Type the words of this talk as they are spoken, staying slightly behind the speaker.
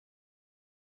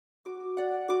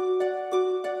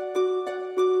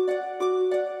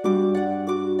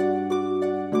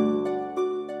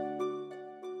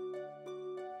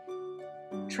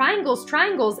Triangles,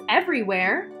 triangles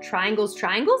everywhere. Triangles,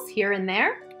 triangles here and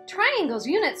there. Triangles,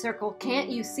 unit circle, can't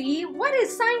you see? What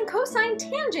is sine, cosine,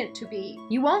 tangent to be?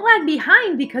 You won't lag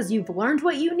behind because you've learned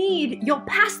what you need. You'll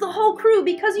pass the whole crew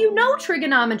because you know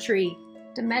trigonometry.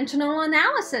 Dimensional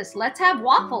analysis, let's have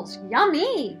waffles,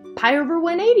 yummy! Pi over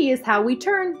 180 is how we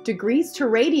turn degrees to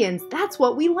radians. That's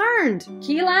what we learned.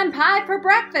 Key lime pie for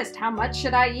breakfast, how much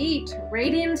should I eat?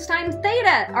 Radians times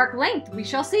theta, arc length, we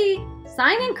shall see.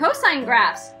 Sine and cosine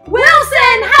graphs.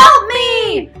 Wilson, help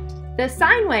me! The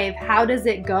sine wave, how does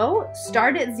it go?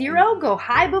 Start at 0, go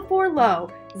high before low.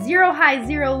 0 high,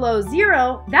 0 low,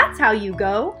 0, that's how you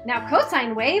go. Now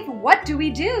cosine wave, what do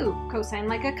we do? Cosine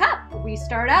like a cup, we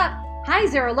start up. High,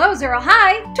 0 low, 0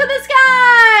 high, to the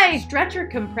sky! Stretch or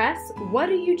compress, what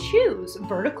do you choose?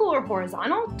 Vertical or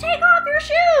horizontal? Take off your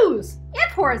shoes!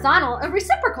 If horizontal, a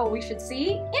reciprocal we should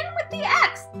see. In with the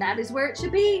x, that is where it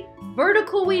should be.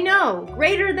 Vertical we know,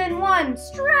 greater than 1,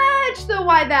 stretch the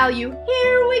y value,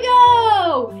 here we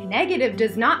go! Negative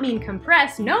does not mean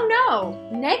compress, no, no.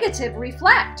 Negative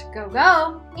reflect, go,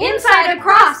 go. Inside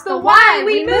across the y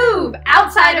we move,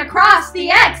 outside across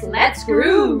the x, let's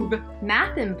groove.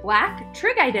 Math in black,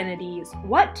 trig identities,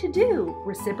 what to do?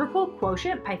 Reciprocal,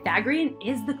 quotient, Pythagorean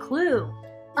is the clue.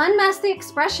 Unmask the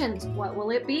expressions, what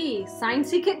will it be? Sine,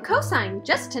 secant, cosine,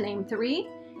 just to name 3.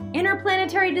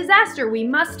 Interplanetary disaster we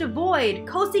must avoid.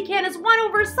 Cosecant is 1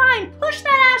 over sine. Push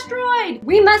that asteroid.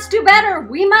 We must do better.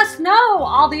 We must know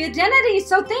all the identities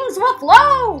so things will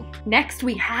flow. Next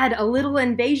we had a little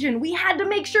invasion. We had to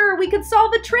make sure we could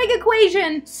solve the trig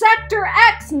equation. Sector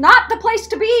X, not the place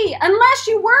to be unless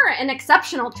you were an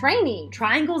exceptional trainee.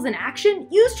 Triangles in action?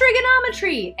 Use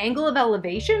trigonometry. Angle of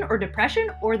elevation or depression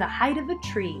or the height of a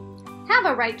tree. Have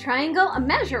a right triangle, a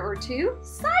measure or two,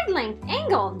 side length,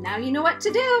 angle, now you know what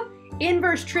to do.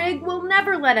 Inverse trig will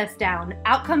never let us down.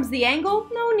 Out comes the angle,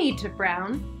 no need to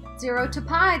frown. 0 to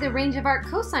pi, the range of arc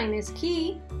cosine is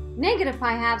key. Negative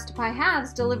pi halves to pi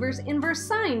halves delivers inverse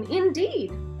sine,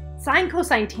 indeed. Sine,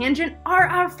 cosine, tangent are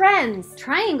our friends.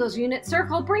 Triangles, unit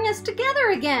circle bring us together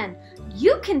again.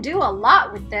 You can do a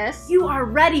lot with this. You are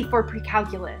ready for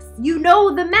pre-calculus. You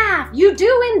know the math. You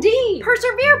do indeed.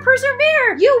 Persevere,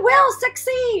 persevere. You will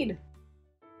succeed.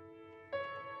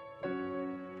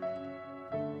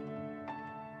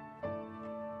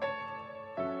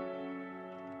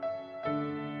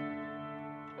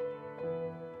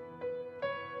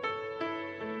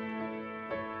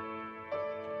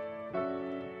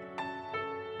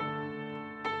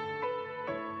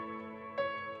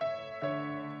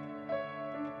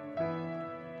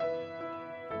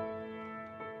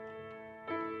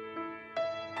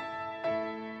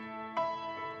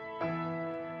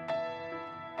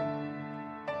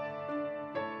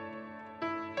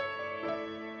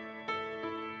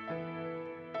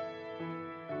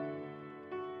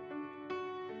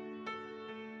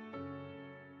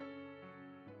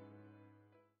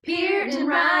 Peart and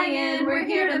Ryan, we're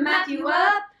here to math you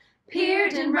up.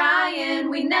 Peart and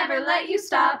Ryan, we never let you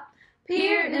stop.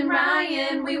 Peart and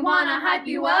Ryan, we wanna hype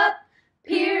you up.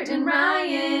 Peart and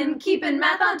Ryan, keeping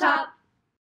math on top.